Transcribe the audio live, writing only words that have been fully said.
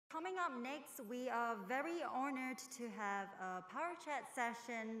coming up next, we are very honored to have a power chat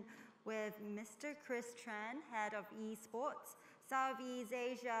session with Mr. Chris Tran, head of esports, Southeast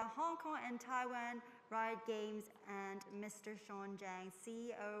Asia, Hong Kong, and Taiwan, Riot Games, and Mr. Zhang,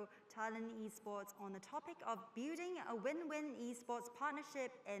 CEO, Talon Esports, on the topic of building a win-win esports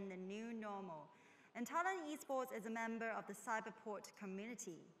partnership in the new normal. And Talon Esports is a member of the Cyberport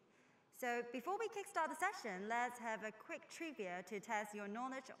community. So before we kickstart the session, let's have a quick trivia to test your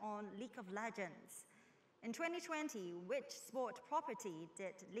knowledge on League of Legends. In 2020, which sport property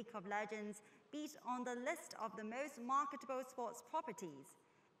did League of Legends beat on the list of the most marketable sports properties?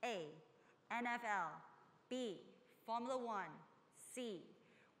 A, NFL, B, Formula One, C,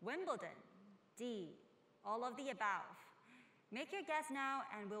 Wimbledon, D, all of the above. Make your guess now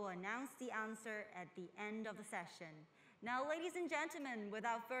and we'll announce the answer at the end of the session. Now, ladies and gentlemen,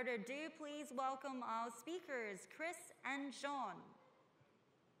 without further ado, please welcome our speakers, Chris and Zhang.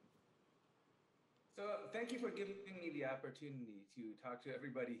 So thank you for giving me the opportunity to talk to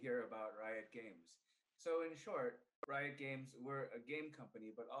everybody here about Riot Games. So in short, Riot Games, we're a game company,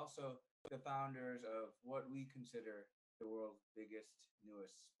 but also the founders of what we consider the world's biggest,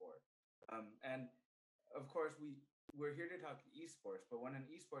 newest sport. And of course, we're here to talk esports, but when an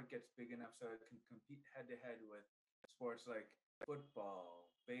esport gets big enough so it can compete head to head with sports like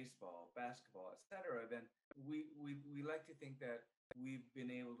football, baseball, basketball, etc., then we like to think that we've been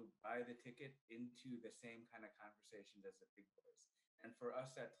able to buy the ticket into the same kind of conversations as the big boys. And for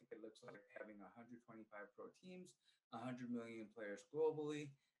us, that ticket looks like having 125 pro teams, 100 million players globally,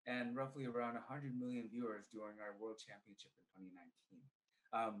 and roughly around 100 million viewers during our World Championship in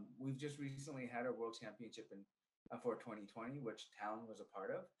 2019. We've just recently had a World Championship for 2020, which Talon was a part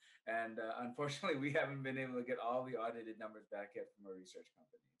of. And unfortunately, we haven't been able to get all the audited numbers back yet from our research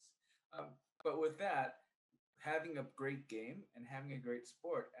companies. But with that, having a great game and having a great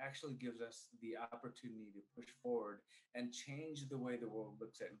sport actually gives us the opportunity to push forward and change the way the world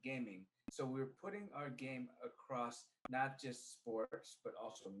looks at gaming. So we're putting our game across not just sports, but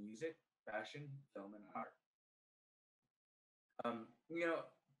also music, fashion, film, and art. You know,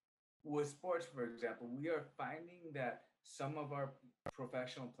 with sports, for example, we are finding that some of our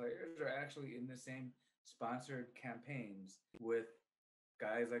professional players are actually in the same sponsored campaigns with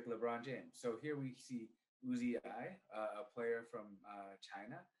guys like LeBron James. So here we see Uzi Ai, a player from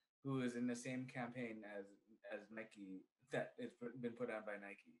China, who is in the same campaign as Nike that has been put on by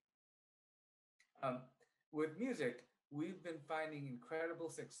Nike. With music, we've been finding incredible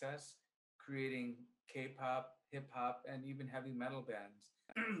success creating K-pop, hip-hop, and even heavy metal bands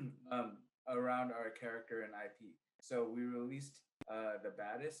around our character and IP. So we released The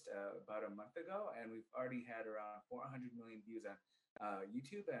Baddest about a month ago, and we've already had around 400 million views on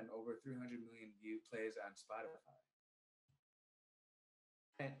YouTube and over 300 million plays on Spotify.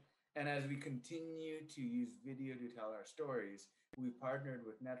 And as we continue to use video to tell our stories, we partnered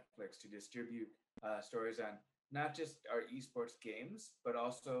with Netflix to distribute stories on not just our esports games, but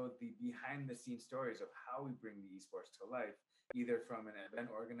also the behind-the-scenes stories of how we bring the esports to life, either from an event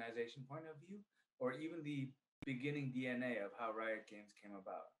organization point of view, or even the beginning DNA of how Riot Games came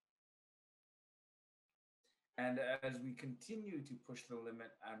about. And as we continue to push the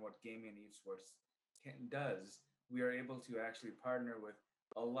limit on what gaming and esports does, we are able to actually partner with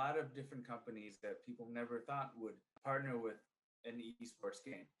a lot of different companies that people never thought would partner with an esports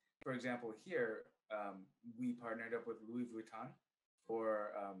game. For example, here, we partnered up with Louis Vuitton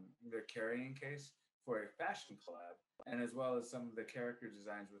for their carrying case for a fashion collab, and as well as some of the character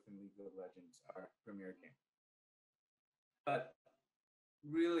designs within League of Legends, our premier game. But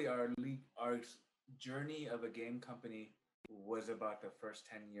really, our journey of a game company was about the first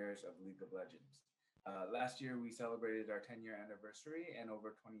 10 years of League of Legends. Last year, we celebrated our 10-year anniversary, and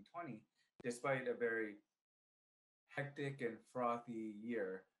over 2020, despite a very hectic and frothy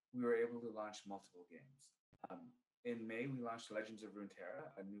year, we were able to launch multiple games. In May, we launched Legends of Runeterra,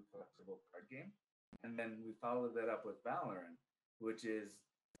 a new collectible card game. And then we followed that up with Valorant, which is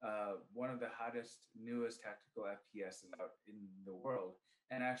one of the hottest, newest tactical FPSs out in the world,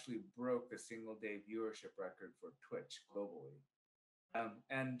 and actually broke the single-day viewership record for Twitch globally.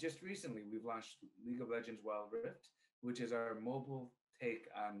 And just recently, we've launched League of Legends Wild Rift, which is our mobile take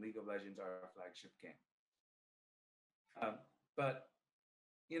on League of Legends, our flagship game. But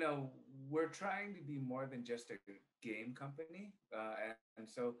you know, we're trying to be more than just a game company, and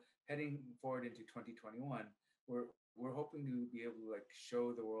so heading forward into 2021, we're hoping to be able to like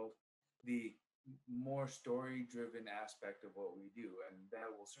show the world the more story-driven aspect of what we do, and that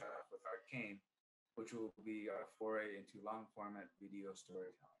will start off with Arcane, which will be our foray into long-format video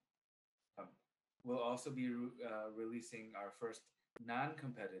storytelling. We'll also be releasing our first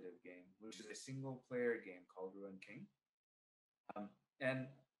non-competitive game, which is a single-player game called Ruin King. And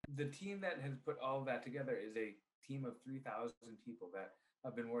the team that has put all of that together is a team of 3,000 people that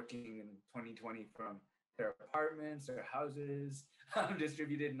have been working in 2020 from their apartments, their houses,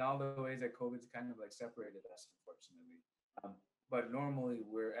 distributed in all the ways that COVID's kind of like separated us, unfortunately. But normally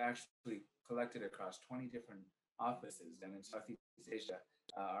we're actually collected across 20 different offices, and in Southeast Asia,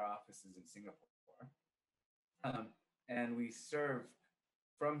 our office is in Singapore. And we serve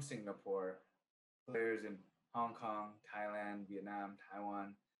from Singapore players in Hong Kong, Thailand, Vietnam,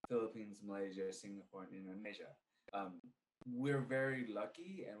 Taiwan, Philippines, Malaysia, Singapore, and Indonesia. We're very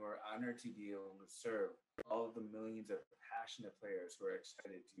lucky and we're honored to be able to serve all of the millions of passionate players who are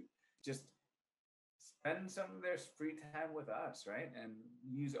excited to just spend some of their free time with us, right? And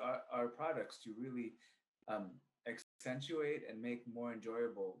use our products to really accentuate and make more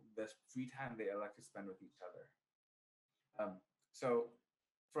enjoyable the free time they elect to spend with each other. So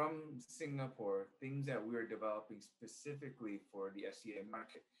from Singapore, things that we're developing specifically for the SEA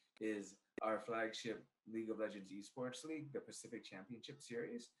market is our flagship League of Legends Esports League, the Pacific Championship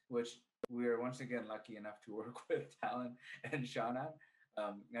Series, which we are once again lucky enough to work with Talon and Sean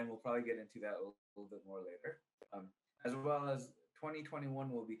on. And we'll probably get into that a little bit more later. As well as 2021,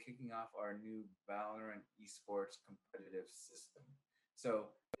 we'll be kicking off our new Valorant esports competitive system.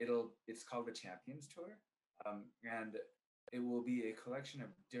 So it's called the Champions Tour. And it will be a collection of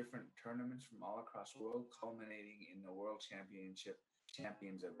different tournaments from all across the world, culminating in the World Championship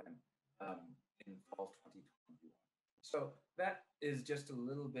Champions event in fall 2021. So that is just a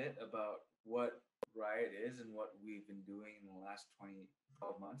little bit about what Riot is and what we've been doing in the last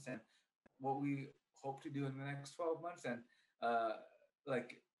 12 months and what we hope to do in the next 12 months. And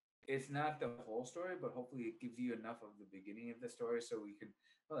like, it's not the whole story, but hopefully it gives you enough of the beginning of the story so we can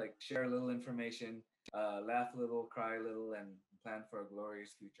like share a little information, laugh a little, cry a little, and plan for a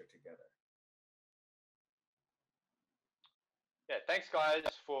glorious future together. Yeah, thanks guys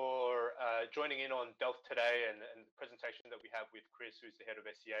for joining in on Delft today and the presentation that we have with Chris, who's the head of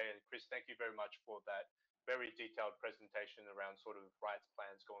SEA. And Chris, thank you very much for that very detailed presentation around sort of Riot's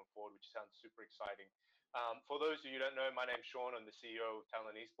plans going forward, which sounds super exciting. For those of you who don't know, my name's Sean. I'm the CEO of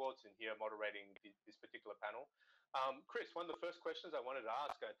Talon Esports and here moderating this particular panel. Chris, one of the first questions I wanted to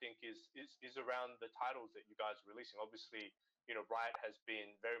ask, I think, is around the titles that you guys are releasing. Obviously, you know, Riot has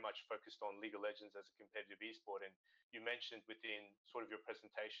been very much focused on League of Legends as a competitive esport, and you mentioned within sort of your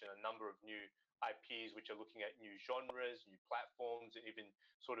presentation a number of new IPs which are looking at new genres, new platforms, and even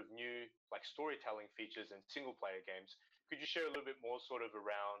sort of new like storytelling features and single player games. Could you share a little bit more sort of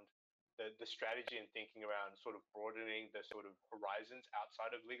around the strategy and thinking around sort of broadening the sort of horizons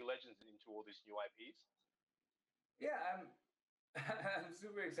outside of League of Legends into all these new IPs? Yeah, I'm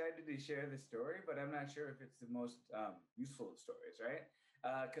super excited to share this story, but I'm not sure if it's the most useful of stories, right?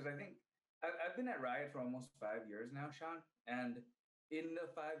 Because I think I've been at Riot for almost 5 years now, Sean, and in the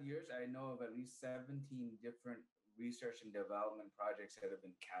 5 years, I know of at least 17 different research and development projects that have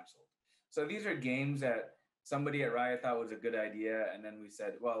been canceled. So these are games that somebody at Riot thought was a good idea, and then we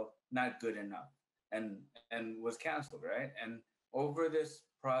said, well, not good enough, and was canceled, right? And over this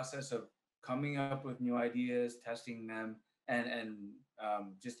process of coming up with new ideas, testing them, and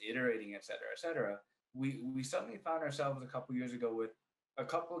just iterating, et cetera, we suddenly found ourselves a couple years ago with a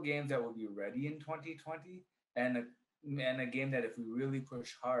couple of games that will be ready in 2020, and a game that if we really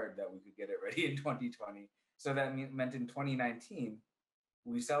push hard, that we could get it ready in 2020. So that meant in 2019,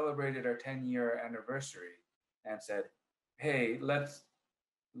 we celebrated our 10-year anniversary and said, hey, let's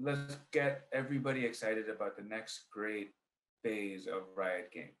get everybody excited about the next great phase of Riot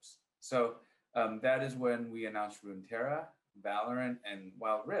Games. So that is when we announced Runeterra, Valorant, and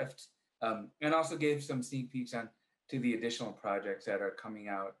Wild Rift, and also gave some sneak peeks to the additional projects that are coming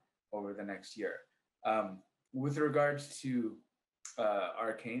out over the next year. With regards to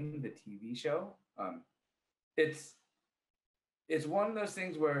Arcane, the TV show, it's one of those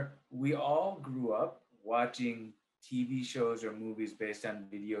things where we all grew up watching TV shows or movies based on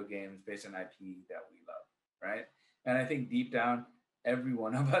video games, based on IP that we love, right? And I think deep down, every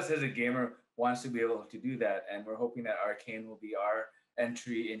one of us as a gamer wants to be able to do that. And we're hoping that Arcane will be our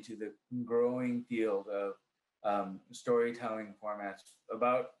entry into the growing field of storytelling formats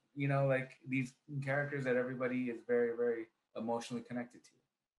about, you know, like these characters that everybody is very, very emotionally connected to.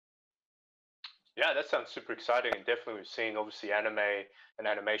 Yeah, that sounds super exciting, and definitely we've seen obviously anime and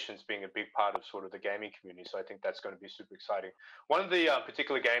animations being a big part of sort of the gaming community. So I think that's going to be super exciting. One of the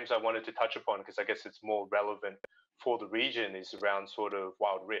particular games I wanted to touch upon, because I guess it's more relevant for the region, is around sort of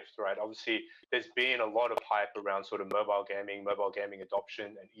Wild Rift, right? Obviously, there's been a lot of hype around sort of mobile gaming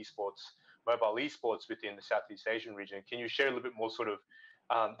adoption, and esports mobile esports within the Southeast Asian region. Can you share a little bit more sort of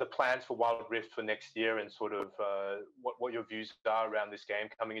the plans for Wild Rift for next year and sort of what your views are around this game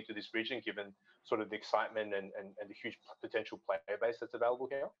coming into this region, given sort of the excitement and the huge potential player base that's available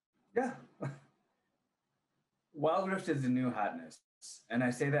here? Yeah. Wild Rift is the new hotness. And I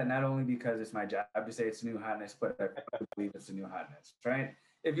say that not only because it's my job to say it's new hotness, but I believe it's the new hotness, right?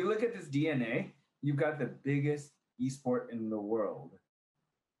 If you look at this DNA, you've got the biggest esport in the world,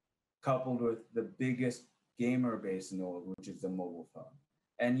 coupled with the biggest gamer base in the world, which is the mobile phone.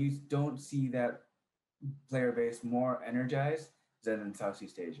 And you don't see that player base more energized than in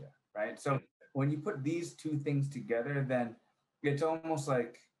Southeast Asia, right? So when you put these two things together, then it's almost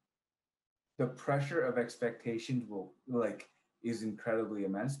like the pressure of expectations is incredibly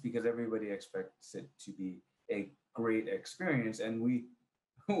immense because everybody expects it to be a great experience. And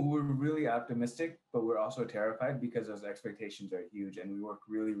we're really optimistic, but we're also terrified because those expectations are huge and we work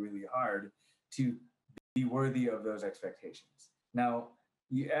really, really hard to be worthy of those expectations. Now,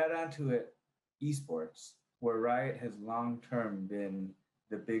 you add on to it esports, where Riot has long-term been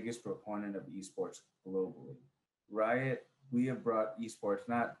the biggest proponent of esports globally. Riot, we have brought esports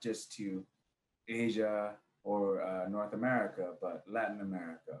not just to Asia or North America, but Latin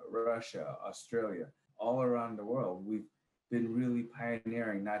America, Russia, Australia, all around the world. We've been really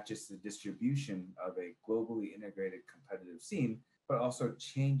pioneering not just the distribution of a globally integrated competitive scene, but also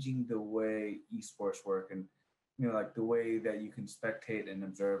changing the way esports work and like the way that you can spectate and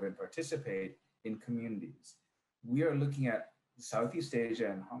observe and participate in communities. We are looking at Southeast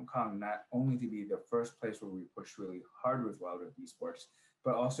Asia and Hong Kong not only to be the first place where we push really hard with Wild Rift Esports,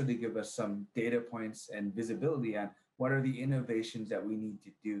 but also to give us some data points and visibility on what are the innovations that we need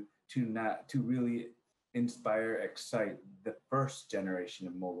to do to really inspire, excite the first generation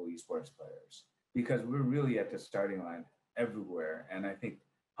of mobile esports players. Because we're really at the starting line everywhere. And I think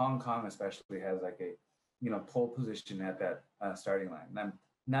Hong Kong especially has like a pole position at that starting line. And I'm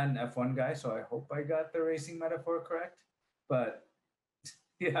not an F1 guy, so I hope I got the racing metaphor correct. But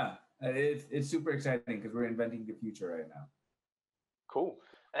yeah, it's super exciting because we're inventing the future right now. Cool.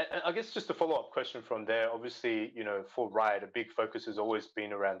 And I guess just a follow-up question from there, obviously, for Riot, a big focus has always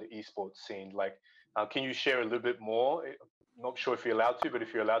been around the esports scene. Like, can you share a little bit more? I'm not sure if you're allowed to, but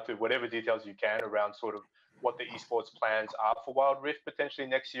if you're allowed to, whatever details you can around sort of what the esports plans are for Wild Rift potentially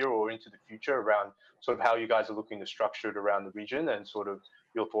next year or into the future around sort of how you guys are looking to structure it around the region and sort of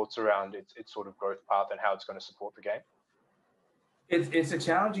your thoughts around its sort of growth path and how it's going to support the game? It's a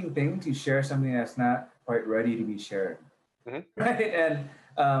challenging thing to share something that's not quite ready to be shared. Mm-hmm. Right?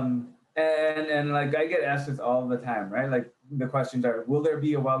 And like I get asked this all the time, right? Like the questions are, will there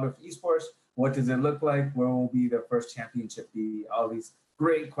be a Wild Rift Esports? What does it look like? Where will be the first championship be? All these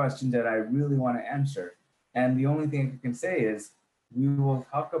great questions that I really want to answer. And the only thing I can say is we will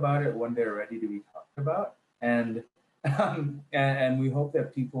talk about it when they're ready to be talked about. And we hope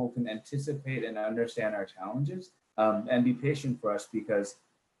that people can anticipate and understand our challenges and be patient for us, because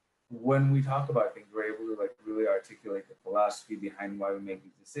when we talk about things, we're able to like really articulate the philosophy behind why we make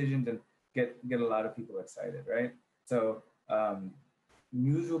these decisions and get a lot of people excited, right? So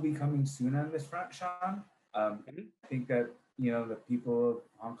news will be coming soon on this front, Sean. I think that the people of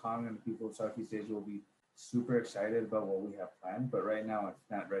Hong Kong and the people of Southeast Asia will be super excited about what we have planned, but right now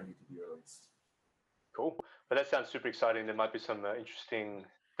it's not ready to be released. Cool. But that sounds super exciting. There might be some interesting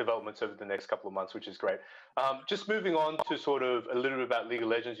developments over the next couple of months, which is great. Just moving on to sort of a little bit about League of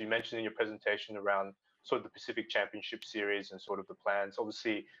Legends. You mentioned in your presentation around sort of the Pacific Championship Series and sort of the plans.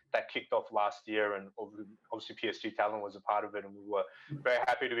 Obviously, that kicked off last year, and obviously PSG Talon was a part of it, and we were very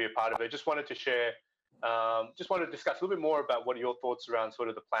happy to be a part of it. Just wanted to share, just wanted to discuss a little bit more about what are your thoughts around sort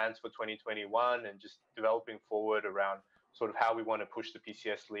of the plans for 2021 and just developing forward around sort of how we want to push the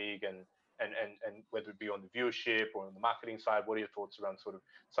PCS League and whether it be on the viewership or on the marketing side. What are your thoughts around sort of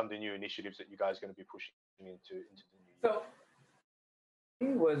some of the new initiatives that you guys are going to be pushing into the new year? So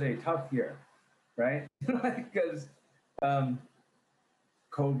it was a tough year, right? Because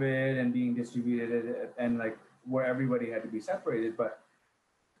COVID and being distributed and like where everybody had to be separated. But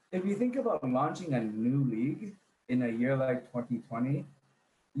if you think about launching a new league in a year like 2020,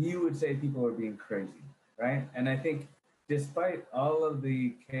 you would say people are being crazy, right? And I think despite all of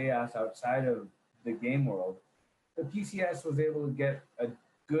the chaos outside of the game world, the PCS was able to get a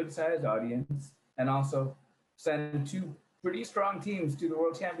good-sized audience and also send two pretty strong teams to the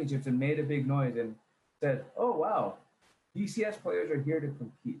World Championships and made a big noise and said, oh, wow, PCS players are here to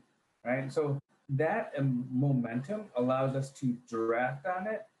compete, right? So that momentum allows us to draft on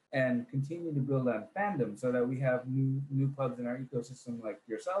it and continue to build on fandom so that we have new clubs in our ecosystem like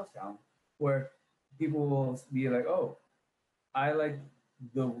yourselves, Talon, where people will be like, oh, I like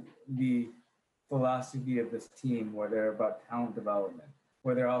the philosophy of this team, where they're about talent development,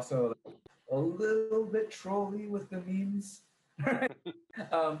 where they're also a little bit trolly with the memes, right?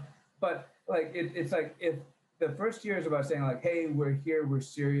 um, but like it's like if the first year is about saying like, hey, we're here, we're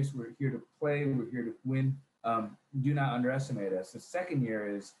serious, we're here to play, we're here to win. Do not underestimate us. The second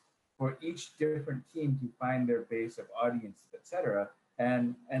year is for each different team to find their base of audience, etc.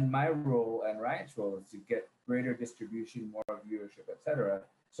 And my role and Riot's role is to get greater distribution, more viewership, etc.,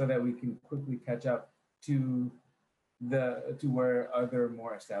 so that we can quickly catch up to where other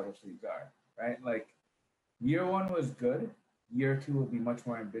more established leagues are, right? Like year one was good. Year two will be much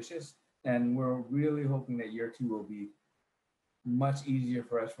more ambitious, and we're really hoping that year two will be much easier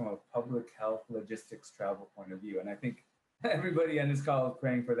for us from a public health, logistics, travel point of view. And I think everybody on this call is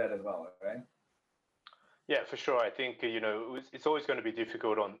praying for that as well, right? Yeah, for sure. I think it's always going to be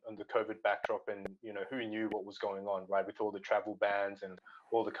difficult on the COVID backdrop, and who knew what was going on, right? With all the travel bans and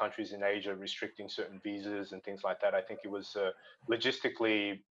all the countries in Asia restricting certain visas and things like that. I think it was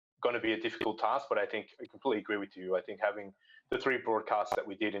logistically going to be a difficult task, but I think I completely agree with you. I think having the three broadcasts that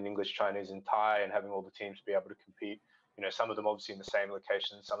we did in English, Chinese, and Thai, and having all the teams be able to compete, some of them obviously in the same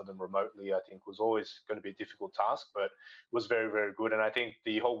location, some of them remotely, I think was always going to be a difficult task, but it was very, very good. And I think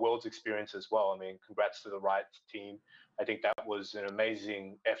the whole world's experience as well. I mean, congrats to the Riot team. I think that was an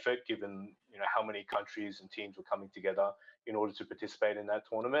amazing effort, given how many countries and teams were coming together in order to participate in that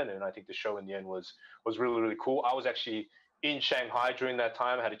tournament. And I think the show in the end was really, really cool. I was actually in Shanghai during that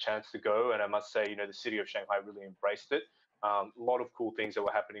time. I had a chance to go, and I must say, the city of Shanghai really embraced it. A lot of cool things that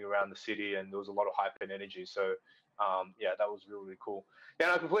were happening around the city, and there was a lot of hype and energy. So yeah, that was really, really cool. Yeah,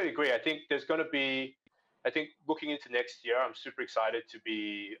 and I completely agree. I think there's going to be, I think looking into next year, I'm super excited to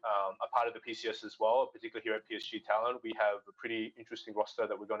be a part of the PCS as well, particularly here at PSG Talon. We have a pretty interesting roster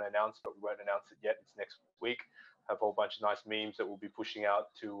that we're going to announce, but we won't announce it yet. It's next week. Have a whole bunch of nice memes that we'll be pushing out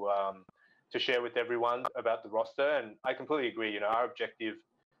to share with everyone about the roster. And I completely agree. Our objective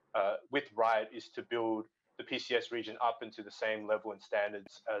with Riot is to build the PCS region up into the same level and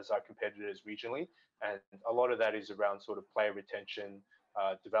standards as our competitors regionally. And a lot of that is around sort of player retention,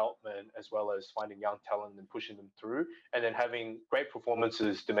 development, as well as finding young talent and pushing them through, and then having great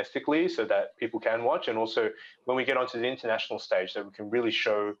performances domestically so that people can watch. And also when we get onto the international stage, that we can really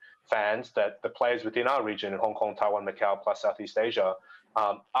show fans that the players within our region in Hong Kong, Taiwan, Macau, plus Southeast Asia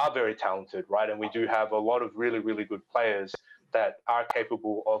are very talented, right? And we do have a lot of really, really good players that are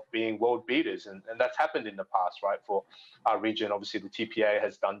capable of being world beaters. And that's happened in the past, right? For our region, obviously the TPA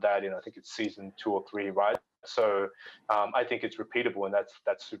has done that in, I think it's season 2 or 3, right? So I think it's repeatable, and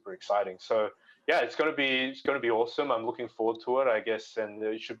that's super exciting. So yeah, it's going to be awesome. I'm looking forward to it, I guess. And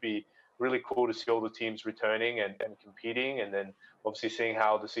it should be really cool to see all the teams returning and competing, and then obviously seeing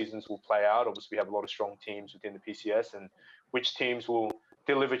how the seasons will play out. Obviously we have a lot of strong teams within the PCS, and which teams will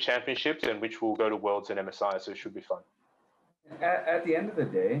deliver championships and which will go to Worlds and MSI. So it should be fun. At the end of the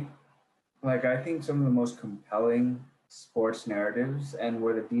day, like I think some of the most compelling sports narratives and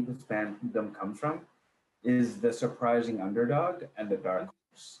where the deepest fandom comes from is the surprising underdog and the dark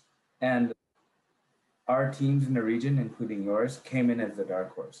horse. And our teams in the region, including yours, came in as the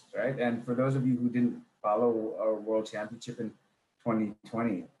dark horse, right? And for those of you who didn't follow our World Championship in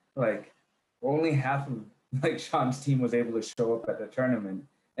 2020, like only half of like Sean's team was able to show up at the tournament,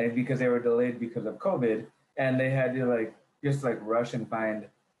 and because they were delayed because of COVID, and they had to just rush and find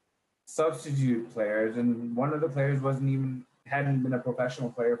substitute players, and one of the players hadn't been a professional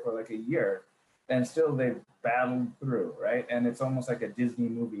player for like a year, and still they battled through, right? And it's almost like a Disney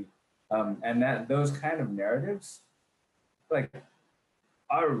movie, and those kind of narratives, like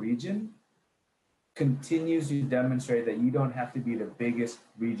our region continues to demonstrate that you don't have to be the biggest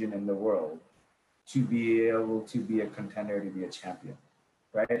region in the world to be able to be a contender, to be a champion,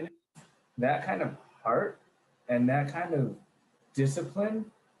 right? That kind of heart and that kind of discipline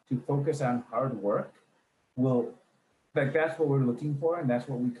to focus on hard work that's what we're looking for, and that's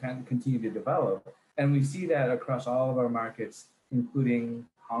what we can continue to develop. And we see that across all of our markets, including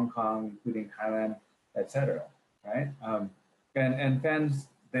Hong Kong, including Thailand, etc. Right? And fans,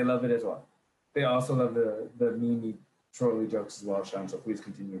 they love it as well. They also love the meme trolly jokes as well, Sean. So please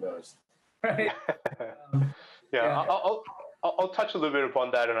continue those. Right? Yeah. I'll touch a little bit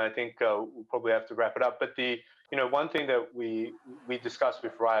upon that, and I think we'll probably have to wrap it up. But one thing that we discussed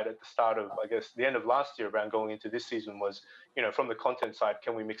with Riot at the start of, I guess, the end of last year around going into this season was, from the content side,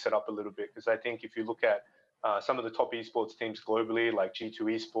 can we mix it up a little bit? Because I think if you look at some of the top esports teams globally, like G2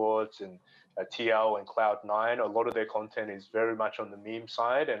 Esports and TL and Cloud9, a lot of their content is very much on the meme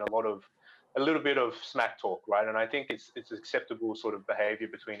side and a little bit of smack talk, right? And I think it's acceptable sort of behavior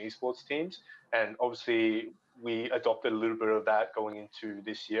between esports teams. And obviously we adopted a little bit of that going into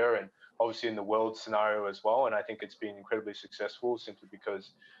this year, and obviously in the world scenario as well. And I think it's been incredibly successful simply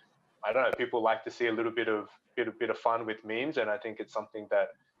because, I don't know, people like to see a little bit of fun with memes, and I think it's something that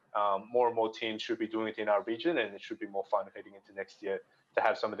more and more teams should be doing it in our region, and it should be more fun heading into next year to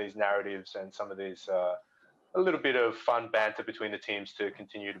have some of these narratives and some of these a little bit of fun banter between the teams to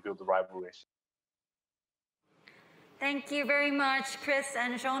continue to build the rivalries. Thank you very much, Chris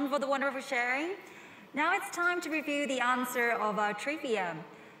and Sean, for the wonderful sharing. Now it's time to review the answer of our trivia.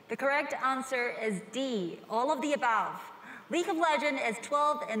 The correct answer is D, all of the above. League of Legends is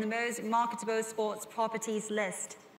 12th in the most marketable sports properties list.